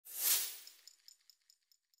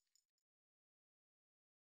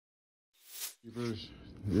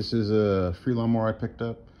This is a free lawnmower I picked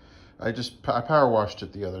up. I power washed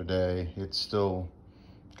it the other day. It's still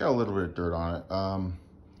got a little bit of dirt on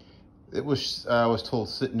it. It was, I was told,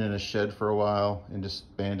 sitting in a shed for a while and just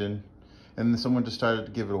abandoned. And then someone decided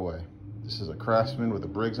to give it away. This is a Craftsman with a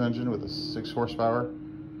Briggs engine with a 6 horsepower,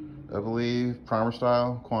 I believe, primer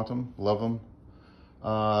style, quantum, love them.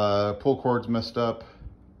 Pull cord's messed up.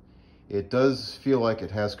 It does feel like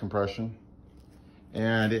it has compression.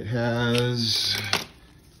 And it has,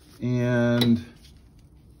 and I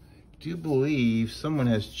do believe someone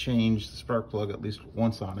has changed the spark plug at least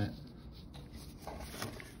once on it.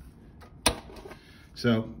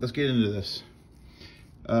 So let's get into this.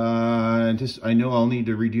 I know I'll need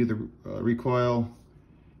to redo the recoil.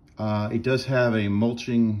 It does have a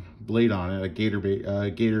mulching blade on it, a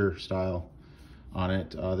gator style on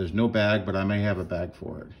it. There's no bag, but I may have a bag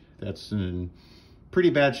for it. That's in pretty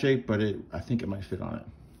bad shape, but I think it might fit on it.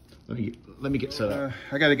 Let me get set up.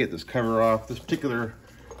 I got to get this cover off. This particular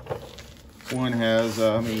one has,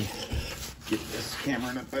 let me get this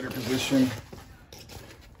camera in a better position.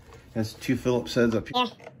 Has 2 Phillips heads up here.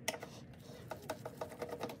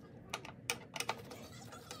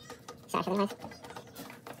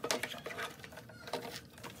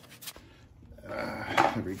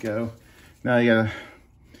 There we go. Now you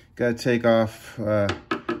gotta take off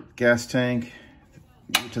gas tank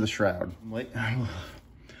to the shroud. I'm a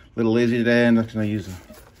little lazy today. I'm not gonna use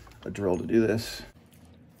a drill to do this.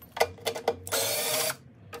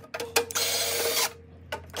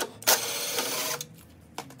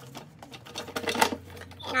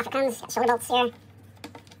 And off it comes. Got shoulder bolts here.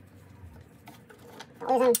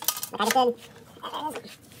 Don't lose them, like I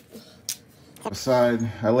just did.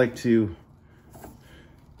 Aside, I like to,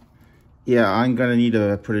 yeah, I'm gonna need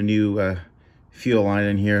to put a new fuel line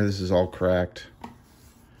in here. This is all cracked.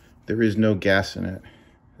 There is no gas in it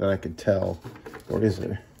that I can tell. Or is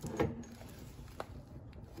there?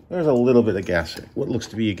 There's a little bit of gas in it. What looks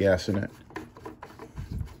to be a gas in it.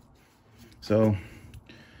 So,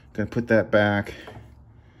 gonna put that back.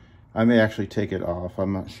 I may actually take it off,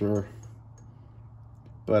 I'm not sure.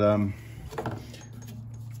 But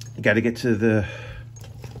you gotta get to the,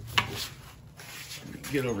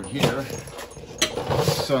 get over here.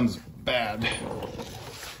 Sun's bad.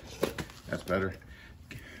 That's better.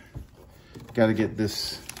 Gotta get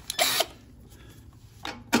this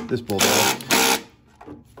bolt off.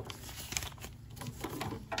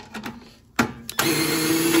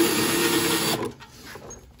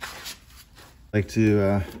 Like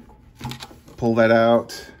to pull that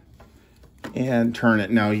out and turn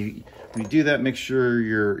it. Now when you do that, make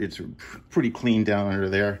sure it's pretty clean down under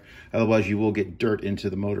there. Otherwise you will get dirt into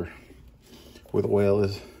the motor where the oil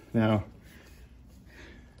is. Now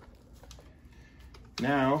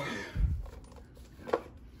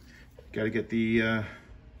got to get the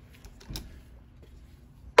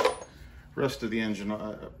rest of the engine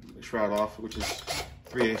shroud off, which is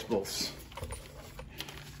 3/8 bolts.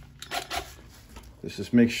 Let's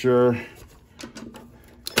just make sure.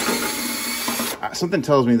 Something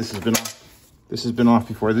tells me this has been off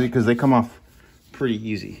before, because they come off pretty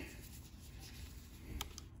easy.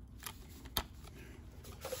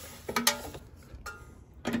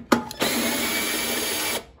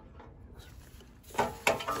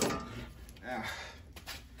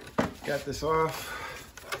 Got this off.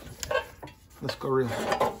 Let's go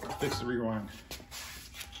fix the rewind.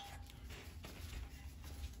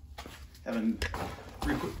 Haven't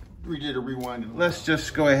redid a rewind. Let's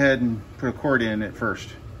just go ahead and put a cord in it first.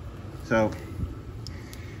 So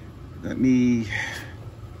let me,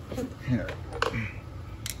 here.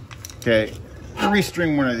 Okay,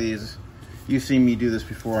 restring one of these. You've seen me do this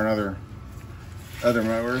before on other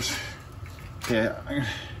mowers. Okay, I'm gonna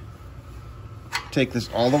take this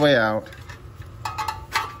all the way out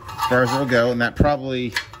as far as it'll go, and that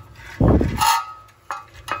probably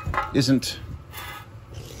isn't,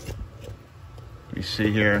 let me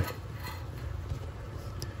see here,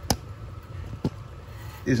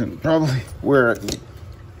 isn't probably where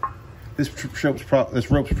this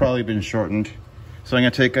rope's probably been shortened. So I'm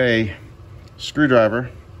gonna take a screwdriver,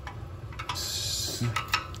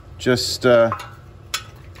 just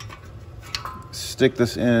stick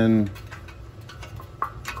this in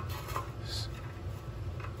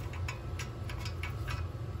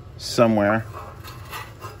somewhere.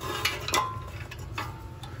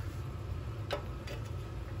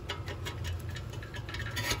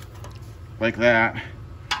 Like that.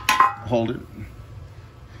 Hold it.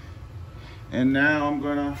 And now I'm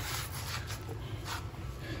gonna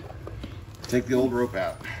take the old rope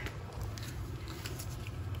out.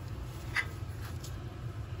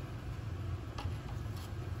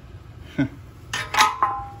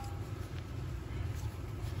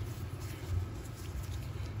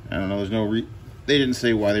 know. There's no they didn't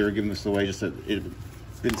say why they were giving this away, just that it had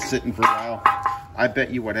been sitting for a while. I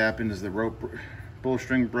bet you what happened is the rope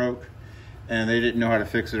bowstring broke and they didn't know how to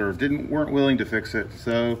fix it, or weren't willing to fix it.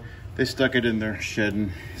 So they stuck it in their shed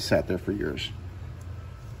and sat there for years.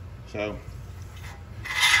 So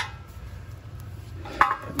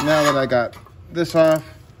now that I got this off,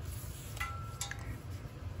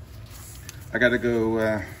 I gotta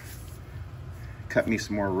go cut me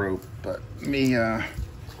some more rope. But me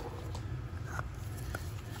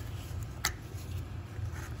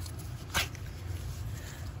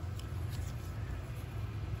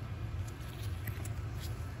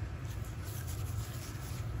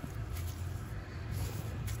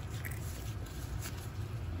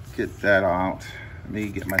get that out. Let me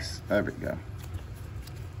get my, there we go.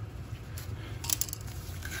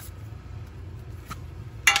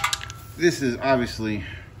 This is obviously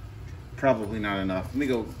probably not enough. Let me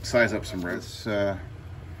go size up some rope.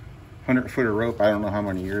 100 foot of rope, I don't know how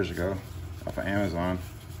many years ago, off of Amazon.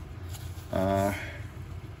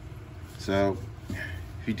 So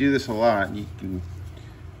if you do this a lot, you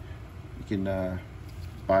can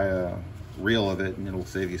buy a reel of it and it'll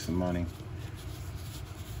save you some money.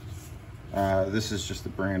 This is just the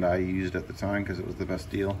brand I used at the time because it was the best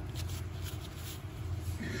deal.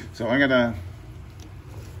 So I'm gonna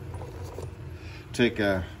take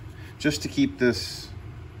just to keep this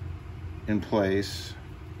in place,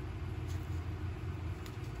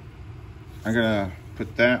 I'm gonna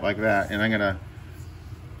put that like that, and I'm gonna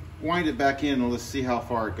wind it back in and let's see how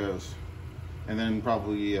far it goes, and then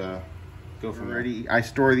probably go from there. I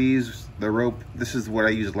store these, the rope, this is what I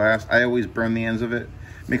used last. I always burn the ends of it.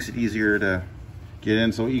 Makes it easier to get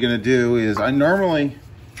in. So what you're gonna do is, I normally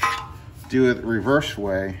do it the reverse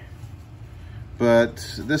way, but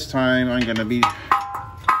this time I'm gonna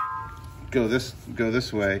go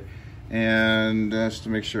this way, and just to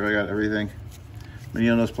make sure I got everything. My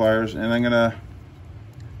needle nose pliers, and I'm gonna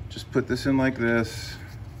just put this in like this.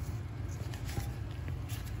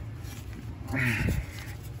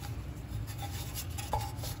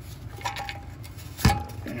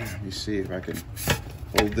 Let me see if I can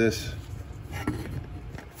hold this.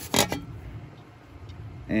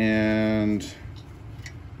 And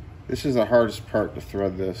this is the hardest part, to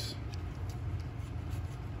thread this.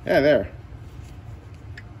 Yeah, there.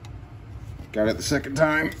 Got it the second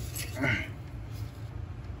time.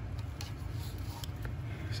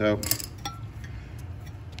 So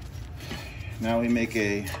now we make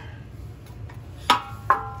a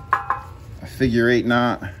figure 8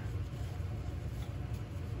 knot.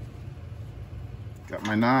 Got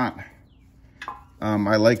my knot.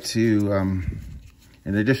 I like to,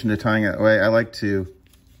 in addition to tying it away, I like to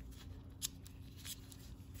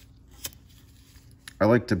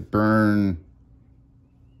burn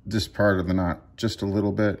this part of the knot just a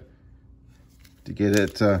little bit to get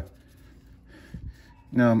it,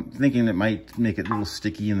 I'm thinking it might make it a little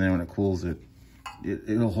sticky, and then when it cools,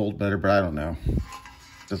 it'll hold better, but I don't know. It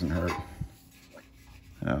doesn't hurt.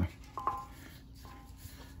 Oh.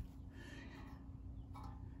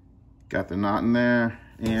 Got the knot in there,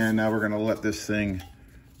 and now we're gonna let this thing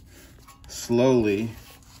slowly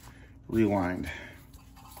rewind.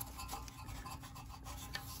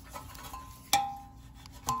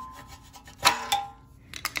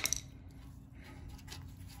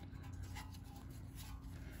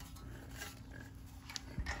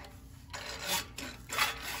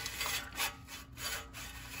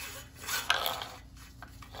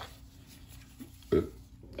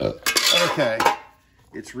 Okay,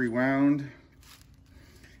 it's rewound,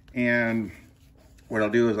 and what I'll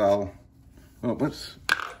do is oh, whoops.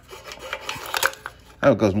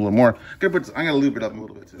 Oh, it goes a little more. I'm gonna loop it up a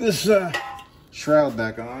little bit. This shroud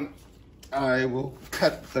back on. I will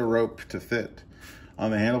cut the rope to fit on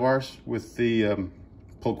the handlebars with the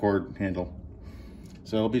pull cord handle.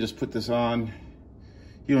 So I'll just put this on.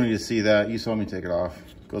 You don't need to see that. You saw me take it off.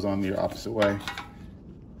 It goes on the opposite way.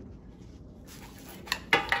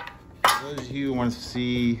 Those of you who want to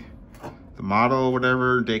see the model or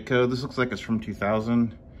whatever, date code, this looks like it's from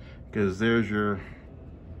 2000, because there's your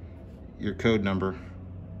code number.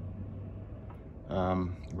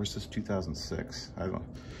 Where's this 2006? I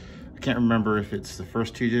can't remember if it's the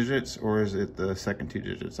first 2 digits or is it the second 2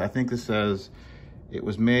 digits. I think this says it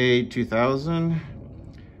was made 2000,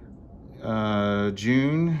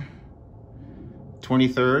 June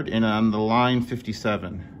 23rd, and on the line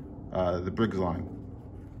 57, the Briggs line.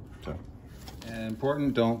 So, and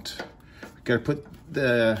important, gotta put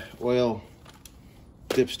the oil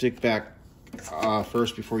dipstick back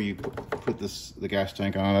first before you put the gas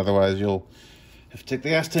tank on, otherwise you'll have to take the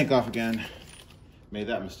gas tank off again. Made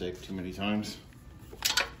that mistake too many times.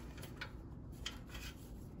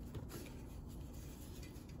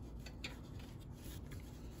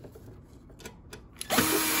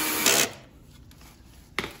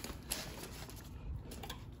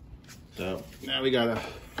 So now we gotta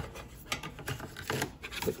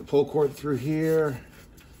put the pull cord through here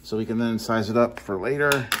so we can then size it up for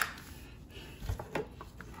later.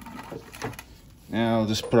 Now I'll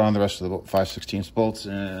just put on the rest of the 5/16 bolts,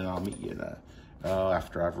 and I'll meet you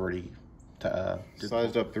after I've already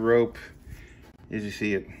sized up the rope. As you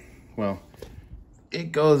see it, well,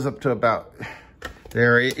 it goes up to about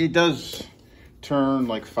there. It does turn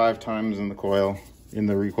like 5 times in the coil, in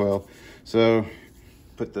the recoil. So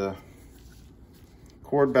put the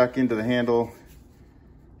cord back into the handle.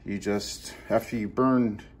 You just, after you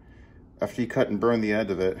cut and burn the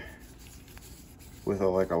end of it with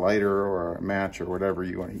like a lighter or a match or whatever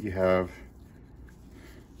you have,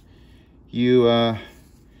 you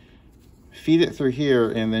feed it through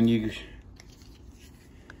here, and then you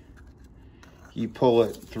pull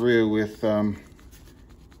it through with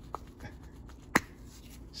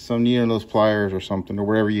some needle nose pliers or something, or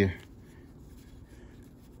whatever you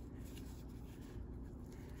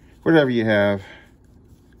have.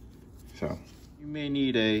 So you may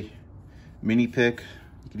need a mini pick.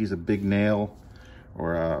 You could use a big nail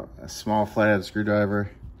or a small flathead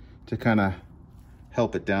screwdriver to kind of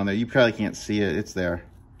help it down there. You probably can't see it, it's there.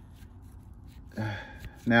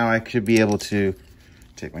 Now I should be able to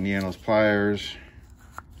take my needle nose pliers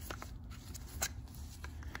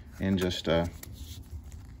and just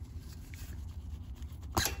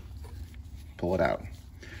pull it out.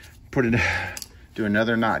 Do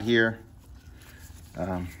another knot here,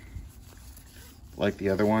 like the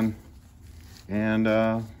other one, and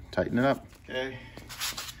tighten it up. Okay.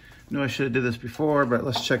 Knew I should have did this before, but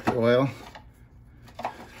let's check the oil.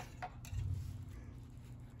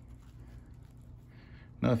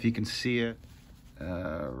 Know if you can see it.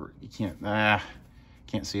 You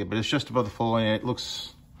can't see it, but it's just above the full, and it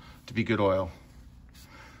looks to be good oil.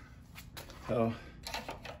 So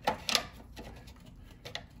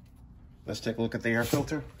let's take a look at the air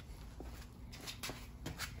filter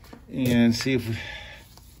and see if we...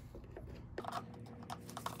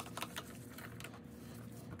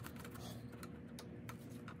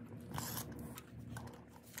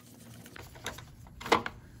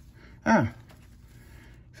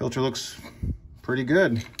 Filter looks pretty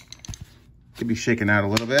good. Could be shaken out a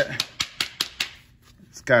little bit.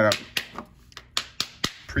 It's got a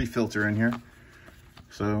pre-filter in here.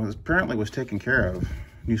 So this apparently was taken care of.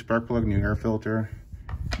 New spark plug, new air filter.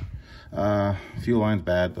 Fuel line's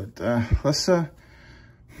bad, but let's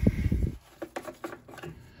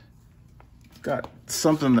got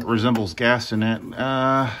something that resembles gas in it.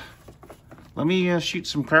 Let me shoot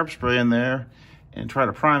some carb spray in there and try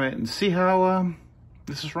to prime it and see how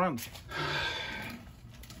this is run.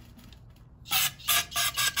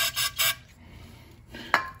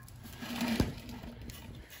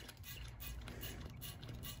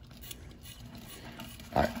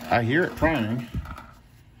 I hear it priming.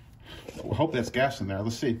 I hope that's gas in there.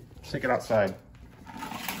 Let's see. Let's take it outside.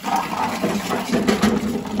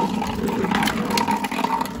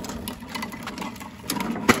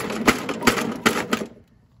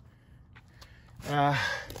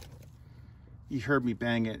 You heard me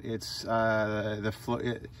bang it. It's the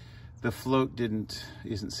float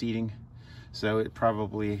isn't seating, so it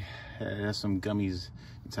probably has some gummies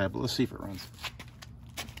inside. But let's see if it runs.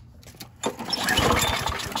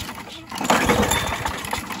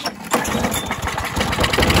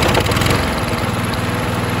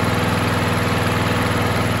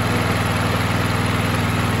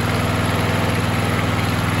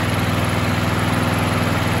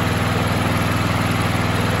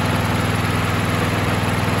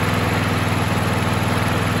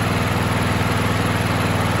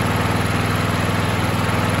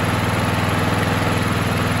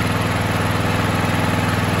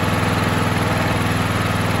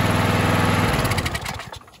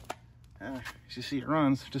 You see it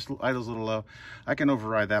runs, just idles a little low. I can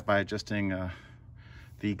override that by adjusting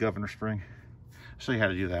the governor spring. I'll show you how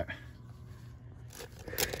to do that.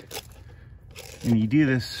 And you do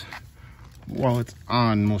this while it's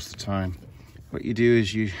on most of the time. What you do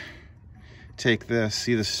is you take this,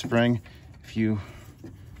 see the spring? If you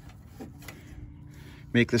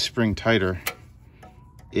make the spring tighter,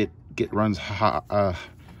 it runs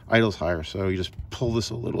idles higher. So you just pull this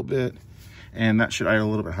a little bit, and that should idle a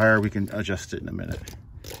little bit higher. We can adjust it in a minute.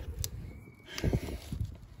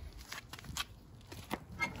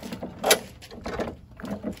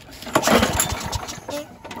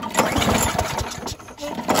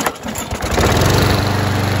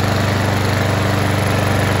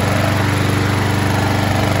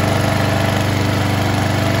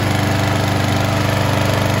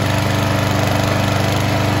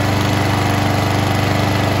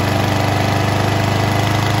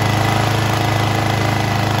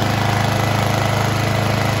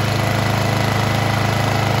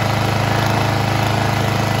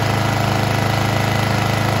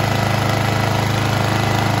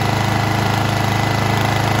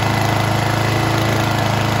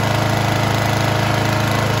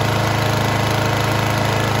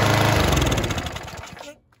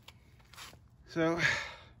 So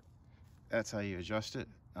that's how you adjust it.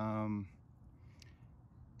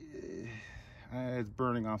 It's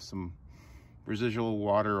burning off some residual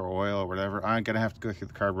water or oil or whatever. I'm gonna have to go through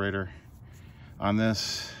the carburetor on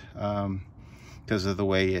this because of the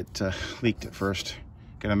way it leaked at first.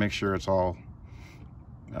 Gonna make sure it's all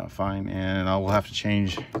fine, and I will have to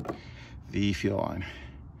change the fuel line.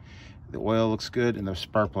 The oil looks good and the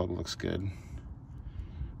spark plug looks good.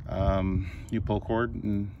 New pull cord,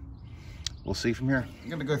 and we'll see from here. I'm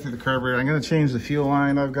gonna go through the carburetor. I'm gonna change the fuel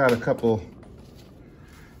line. I've got a couple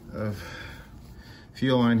of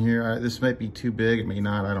fuel line here. This might be too big, it may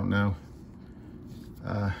not, I don't know.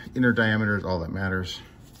 Inner diameter is all that matters.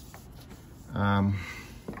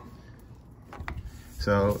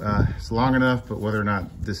 So it's long enough, but whether or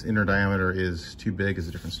not this inner diameter is too big is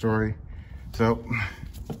a different story. So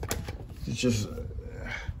it's just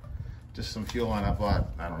some fuel line I bought,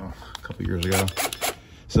 I don't know, a couple years ago.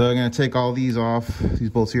 So I'm gonna take all these off. These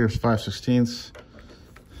bolts here is 5/16.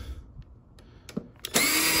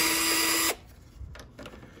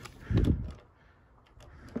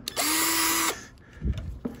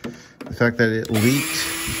 The fact that it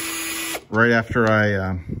leaked right after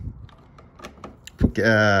I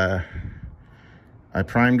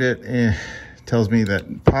primed it tells me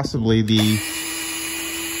that possibly the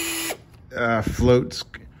floats,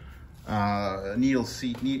 needle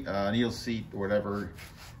seat or whatever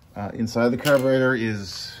inside the carburetor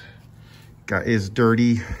is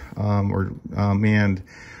dirty, and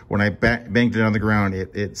when I banged it on the ground,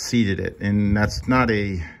 it seated it, and that's not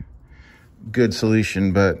a good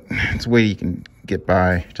solution, but it's a way you can get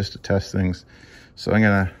by just to test things. So I'm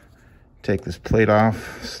gonna take this plate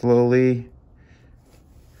off slowly.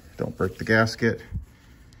 Don't break the gasket.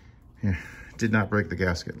 Yeah, did not break the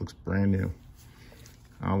gasket, looks brand new.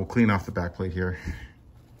 We'll clean off the back plate here.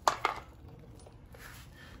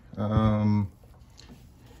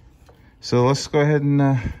 So let's go ahead and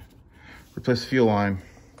replace the fuel line.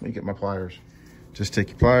 Let me get my pliers. Just take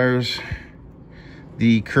your pliers.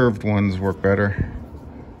 The curved ones work better,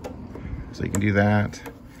 so you can do that.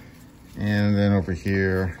 And then over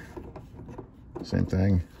here, same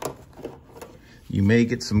thing. You may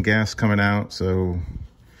get some gas coming out, so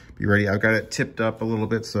be ready. I've got it tipped up a little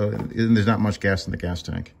bit, so there's not much gas in the gas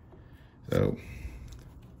tank. So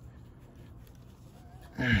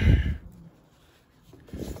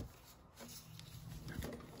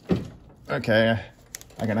okay,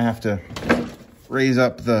 I'm gonna have to raise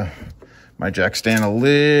up my jack stand a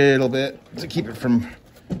little bit to keep it from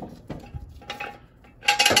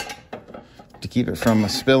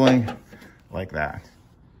spilling like that.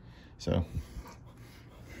 So,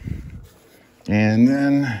 and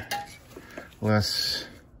then let's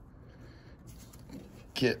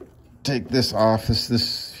take this off.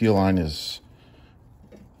 This fuel line is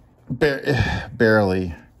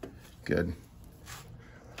barely good.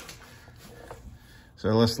 So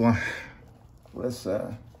let's line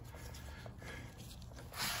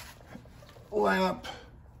up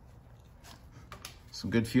some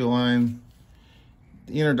good fuel line.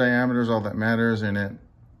 The inner diameter is all that matters in it.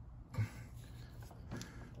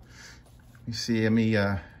 You see me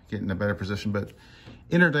get in a better position, but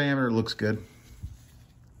inner diameter looks good.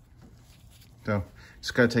 So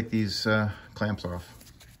just gotta take these clamps off.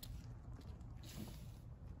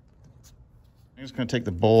 I'm just gonna take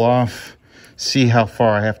the bowl off, see how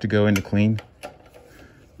far I have to go into clean.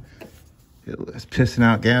 It's pissing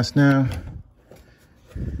out gas now.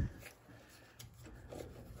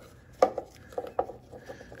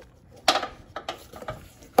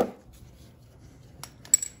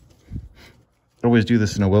 Always do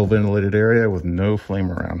this in a well-ventilated area with no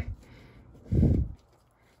flame around.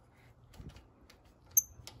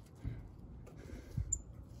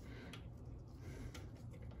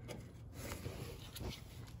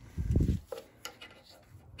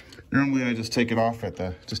 Normally I just take it off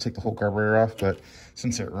just take the whole carburetor off, but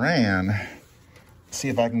since it ran, see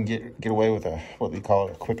if I can get away with what we call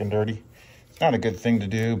it, a quick and dirty. It's not a good thing to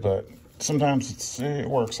do, but sometimes it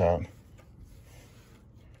works out.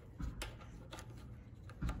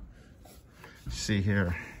 See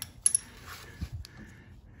here,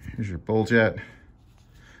 here's your bowl jet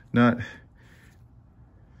nut.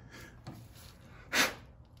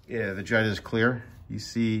 Yeah, the jet is clear. You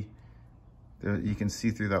see, you can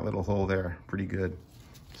see through that little hole there pretty good.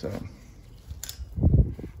 So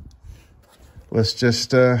let's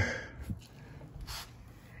just take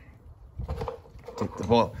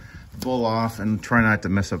the bowl off and try not to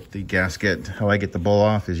mess up the gasket. How I get the bowl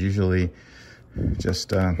off is usually just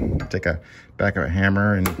take a back of a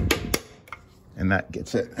hammer and that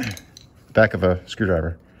gets it. Back of a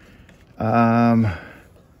screwdriver.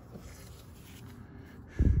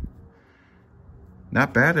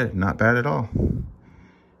 not bad, not bad at all.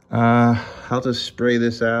 I'll just spray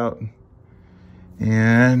this out,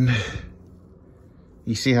 and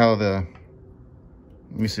you see how let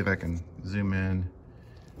me see if I can zoom in.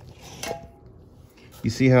 You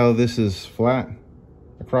see how this is flat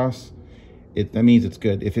across? That means it's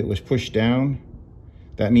good. If it was pushed down,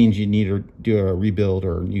 that means you need to do a rebuild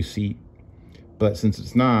or a new seat. But since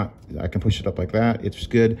it's not, I can push it up like that. It's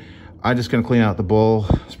good. I'm just gonna clean out the bowl,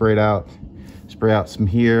 spray it out, spray out some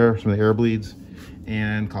here, some of the air bleeds,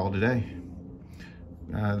 and call it a day.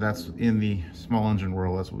 That's in the small engine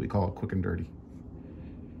world, that's what we call it, quick and dirty.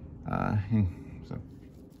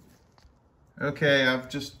 Okay, I've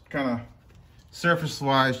just kind of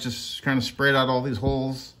surface-wise just kind of sprayed out all these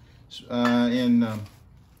holes in the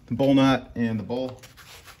bowl nut and the bowl,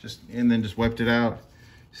 and then just wiped it out.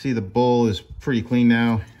 See, the bowl is pretty clean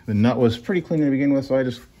now. The nut was pretty clean to begin with, so I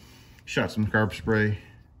just shot some carb spray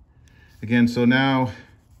again. So now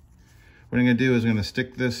what I'm gonna do is I'm gonna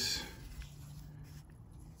stick this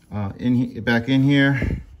back in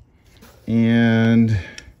here and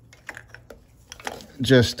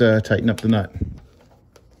just tighten up the nut.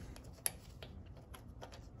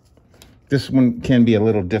 This one can be a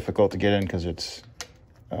little difficult to get in because it's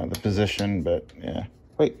the position, but yeah.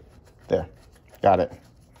 Wait, there, got it.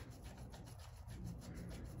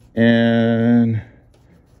 And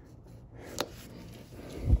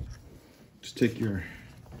just take your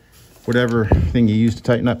whatever thing you use to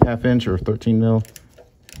tighten up, 1/2 inch or 13 mil.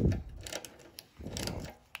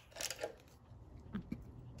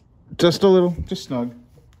 Just a little, just snug.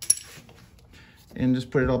 And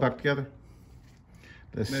just put it all back together.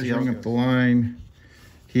 Let's see, bring up the line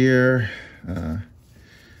here.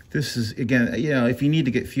 This is, again, you know, if you need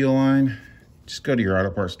to get fuel line, just go to your auto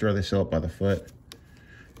parts store. They sell it by the foot,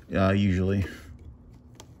 usually.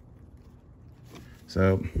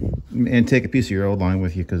 So, and take a piece of your old line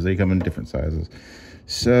with you because they come in different sizes.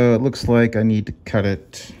 So it looks like I need to cut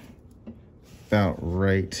it about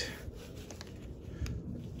right.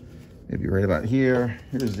 Maybe right about here.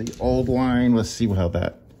 Here's the old line. Let's see how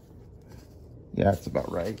that, yeah, that's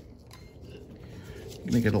about right.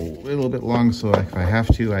 Make it a little bit long so if I have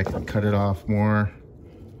to, I can cut it off more.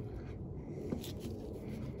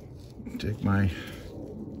 Take my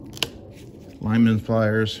lineman's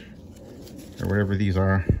pliers, or whatever these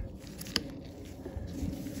are.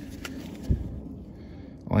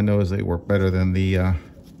 All I know is they work better than the,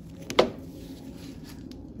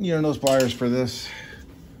 those pliers for this.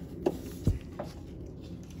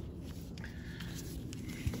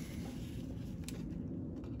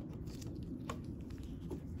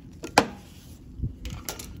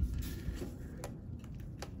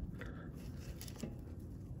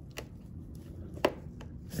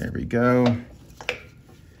 There we go.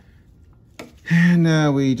 And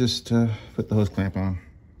now we just put the hose clamp on.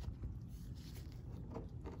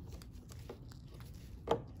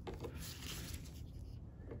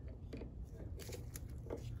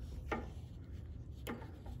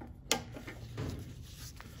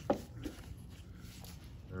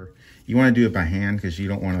 You want to do it by hand because you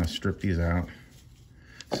don't want to strip these out.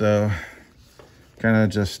 So kind of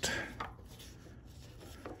just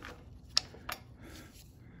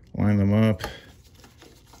line them up,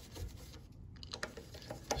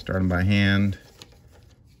 start them by hand,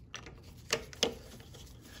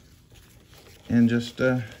 and just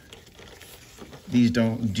do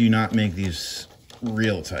not make these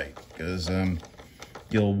real tight because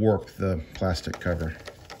you'll warp the plastic cover.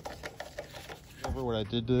 Over what I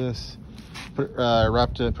did to this, I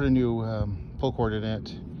wrapped it, put a new pull cord in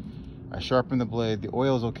it. I sharpened the blade. The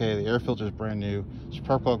oil is okay. The air filter is brand new.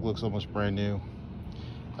 Spark plug looks almost brand new.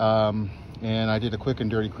 And I did a quick and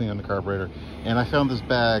dirty clean on the carburetor. And I found this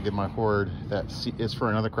bag in my hoard that it's for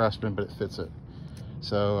another Craftsman, but it fits it.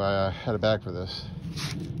 So I had a bag for this.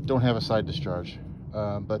 Don't have a side discharge,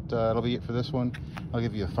 but that'll be it for this one. I'll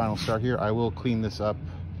give you a final start here. I will clean this up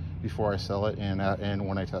before I sell it and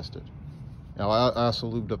when I test it. Now I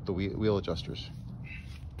also lubed up the wheel adjusters.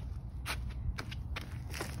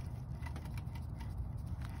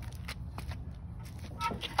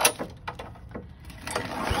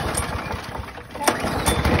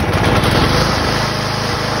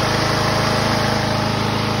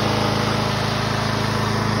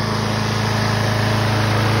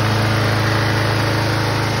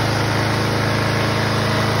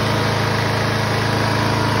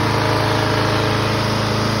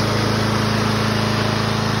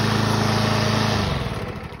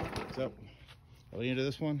 At the end of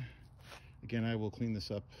this one, again, I will clean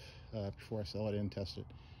this up before I sell it and test it.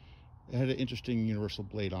 It had an interesting universal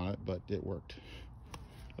blade on it, but it worked.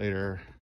 Later.